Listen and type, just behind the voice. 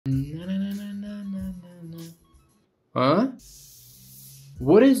Huh?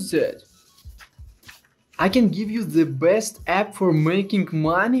 What is that? I can give you the best app for making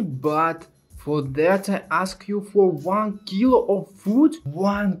money, but for that I ask you for 1 kilo of food?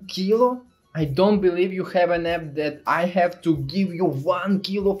 1 kilo? I don't believe you have an app that I have to give you 1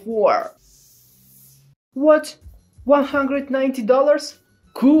 kilo for. What? $190?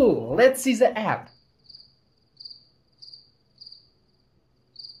 Cool, let's see the app.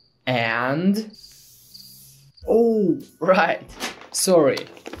 And... oh, right. Sorry.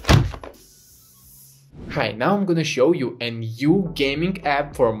 Hi, now I'm gonna show you a new gaming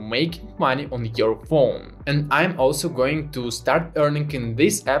app for making money on your phone. And I'm also going to start earning in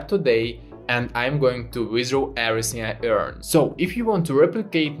this app today, and I'm going to withdraw everything I earn. So if you want to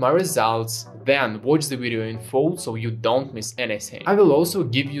replicate my results, then watch the video in full so you don't miss anything. I will also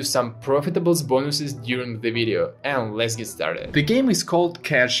give you some profitable bonuses during the video, and let's get started. The game is called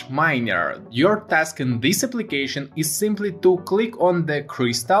Cash Miner. Your task in this application is simply to click on the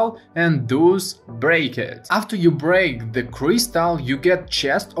crystal and thus break it. After you break the crystal, you get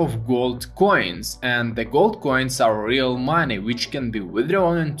chest of gold coins, and the gold coins are real money which can be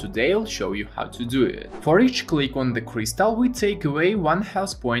withdrawn, and today I'll show you how to do it. For each click on the crystal, we take away 1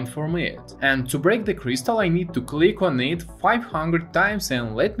 health point from it. And to break the crystal, I need to click on it 500 times,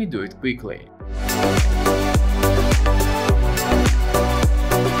 and let me do it quickly.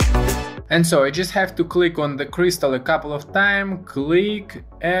 And so I just have to click on the crystal a couple of times, click,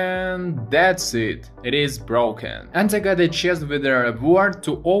 and that's it. It is broken. And I got a chest with a reward.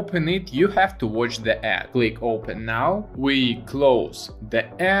 To open it, you have to watch the ad. Click open now. We close the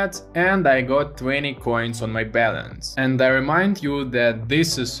ad, and I got 20 coins on my balance. And I remind you that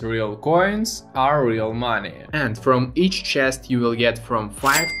this is real coins, are real money. And from each chest you will get from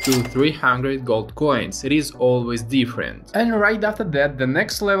 5 to 300 gold coins. It is always different. And right after that, the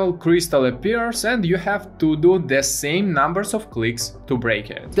next level crystal appears, and you have to do the same numbers of clicks to break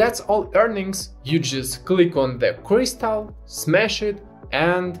it. That's all earnings. You just click on the crystal, smash it,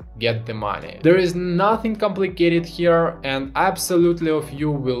 and get the money. There is nothing complicated here, and absolutely of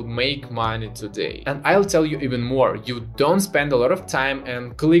you will make money today. And I'll tell you even more, you don't spend a lot of time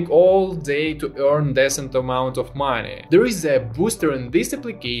and click all day to earn decent amount of money. There is a booster in this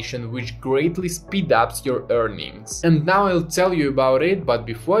application which greatly speed ups your earnings. And now I'll tell you about it, but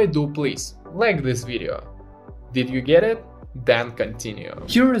before I do, please like this video. Did you get it? Then continue.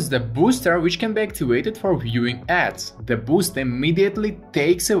 Here is the booster which can be activated for viewing ads. The boost immediately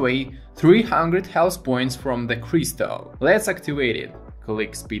takes away 300 health points from the crystal. Let's activate it.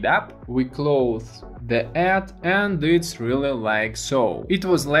 Click speed up, we close the ad, and it's really like so. It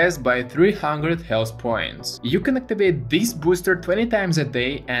was less by 300 health points. You can activate this booster 20 times a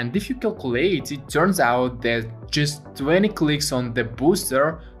day, and if you calculate, it turns out that just 20 clicks on the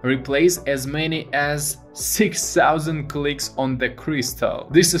booster replace as many as 6,000 clicks on the crystal.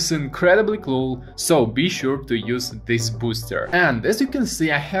 This is incredibly cool, so be sure to use this booster. And as you can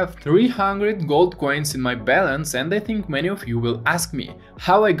see, I have 300 gold coins in my balance, and I think many of you will ask me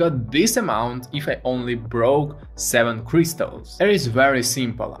how I got this amount if I only broke 7 crystals. It is very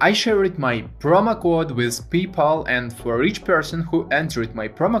simple. I shared my promo code with PayPal, and for each person who entered my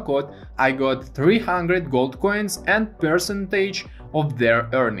promo code, I got 300 gold coins and percentage of their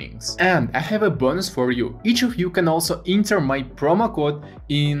earnings. And I have a bonus for you. Each of you can also enter my promo code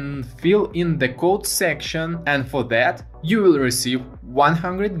fill in the code section, and for that you will receive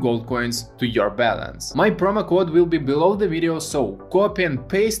 100 gold coins to your balance. My promo code will be below the video, so copy and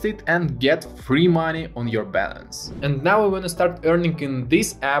paste it and get free money on your balance. And now I want to start earning in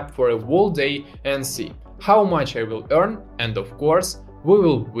this app for a whole day and see how much I will earn, and of course we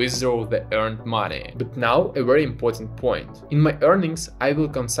will withdraw the earned money. But now a very important point. In my earnings, I will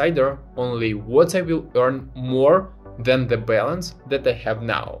consider only what I will earn more than the balance that I have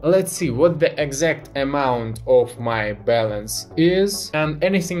now. Let's see what the exact amount of my balance is, and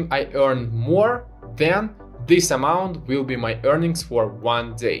anything I earn more than this amount will be my earnings for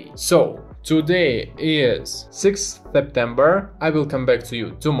 1 day. So today is 6th September. I will come back to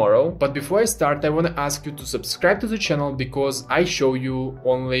you tomorrow. But before I start, I want to ask you to subscribe to the channel, because I show you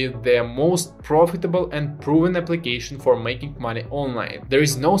only the most profitable and proven application for making money online. There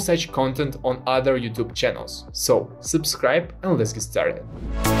is no such content on other YouTube channels. So subscribe and let's get started.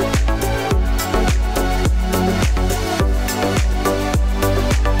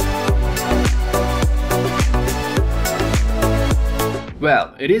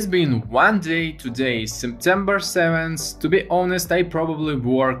 Well, it has been 1 day, today is September 7th. To be honest, I probably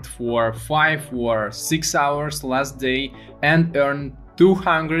worked for 5 or 6 hours last day and earned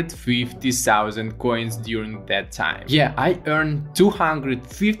 250,000 coins during that time. Yeah, I earned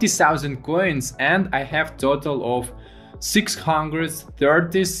 250,000 coins and I have total of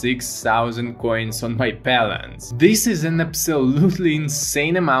 636,000 coins on my balance. This is an absolutely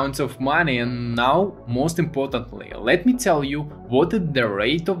insane amount of money, and now, most importantly, let me tell you what is the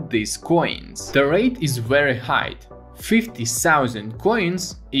rate of these coins. The rate is very high. 50,000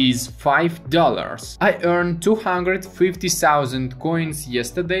 coins is $5. I earned 250,000 coins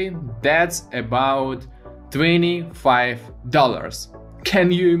yesterday, that's about $25.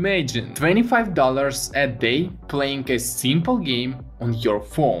 Can you imagine? $25 a day playing a simple game on your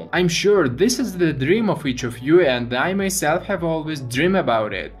phone. I'm sure this is the dream of each of you, and I myself have always dreamed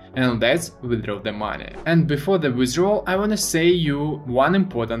about it. And let's withdraw the money. And before the withdrawal, I wanna say you one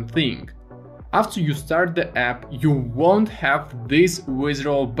important thing. After you start the app, you won't have this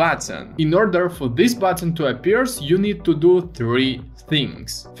withdrawal button. In order for this button to appear, you need to do 3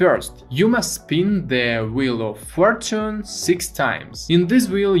 things. First, you must spin the Wheel of Fortune 6 times. In this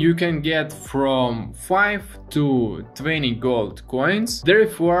wheel you can get from 5 to 20 gold coins,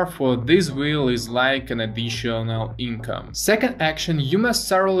 therefore for this wheel is like an additional income. Second action, you must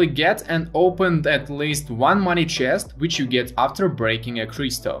thoroughly get and open at least one money chest, which you get after breaking a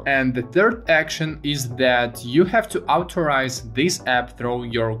crystal. And the third action is that you have to authorize this app through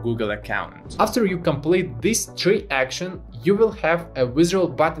your Google account. After you complete these 3 actions, you will have a withdrawal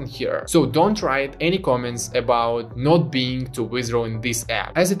button here, so don't write any comments about not being to withdraw in this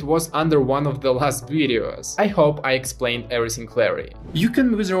app, as it was under one of the last videos. I hope I explained everything clearly. You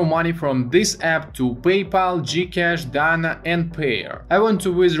can withdraw money from this app to PayPal, Gcash, Dana and Payeer. I want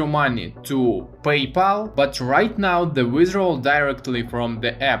to withdraw money to PayPal, but right now the withdrawal directly from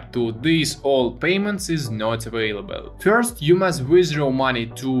the app to these all payments is not available. First, you must withdraw money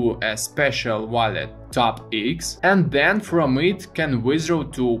to a special wallet, TopX, and then from it can withdraw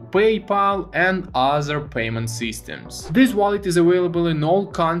to PayPal and other payment systems. This wallet is available in all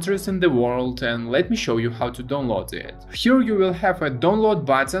countries in the world, and let me show you how to download it. Here you will have a download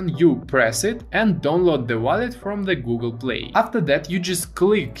button, you press it and download the wallet from the Google Play. After that you just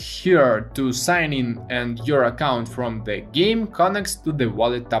click here to sign in and your account from the game connects to the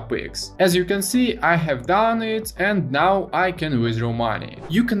wallet TopX. As you can see, I have done it and now I can withdraw money.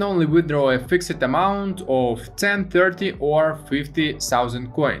 You can only withdraw a fixed amount of 10, 30 or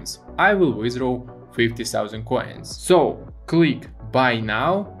 50,000 coins. I will withdraw 50,000 coins. So click buy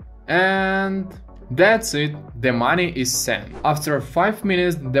now and that's it, the money is sent. After 5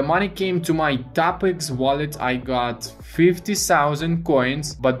 minutes the money came to my TopX wallet. I got 50,000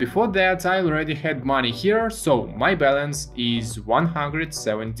 coins, but before that I already had money here, so my balance is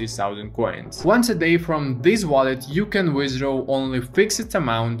 170,000 coins. Once a day from this wallet you can withdraw only fixed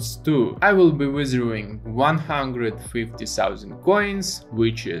amounts too. I will be withdrawing 150,000 coins,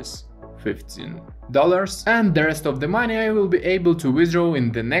 which is $15, and the rest of the money I will be able to withdraw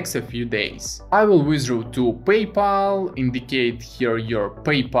in the next few days. I will withdraw to PayPal, indicate here your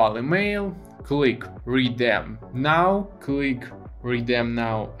PayPal email, click redeem now, click redeem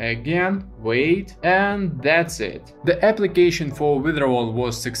now again, wait, and that's it. The application for withdrawal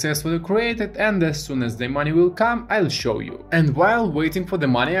was successfully created, and as soon as the money will come, I'll show you. And while waiting for the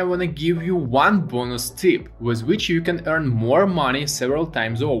money, I wanna give you one bonus tip with which you can earn more money several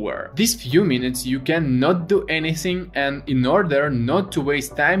times over. These few minutes you can not do anything, and in order not to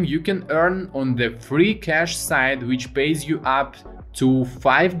waste time, you can earn on the free cash side, which pays you up to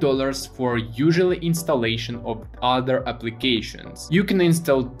 $5 for usually installation of other applications. You can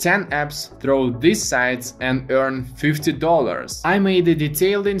install 10 apps through these sites and earn $50. I made a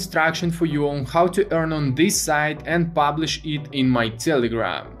detailed instruction for you on how to earn on this site and publish it in my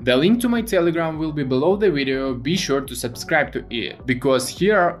Telegram. The link to my Telegram will be below the video, be sure to subscribe to it, because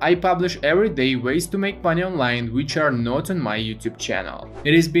here I publish every day ways to make money online which are not on my YouTube channel.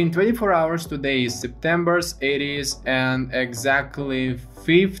 It has been 24 hours, today is September 80th, and exactly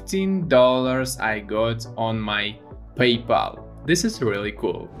 $15 I got on my PayPal. This is really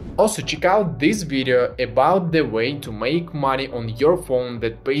cool. Also check out this video about the way to make money on your phone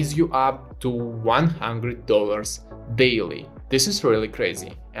that pays you up to $100 daily. This is really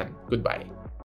crazy, and goodbye.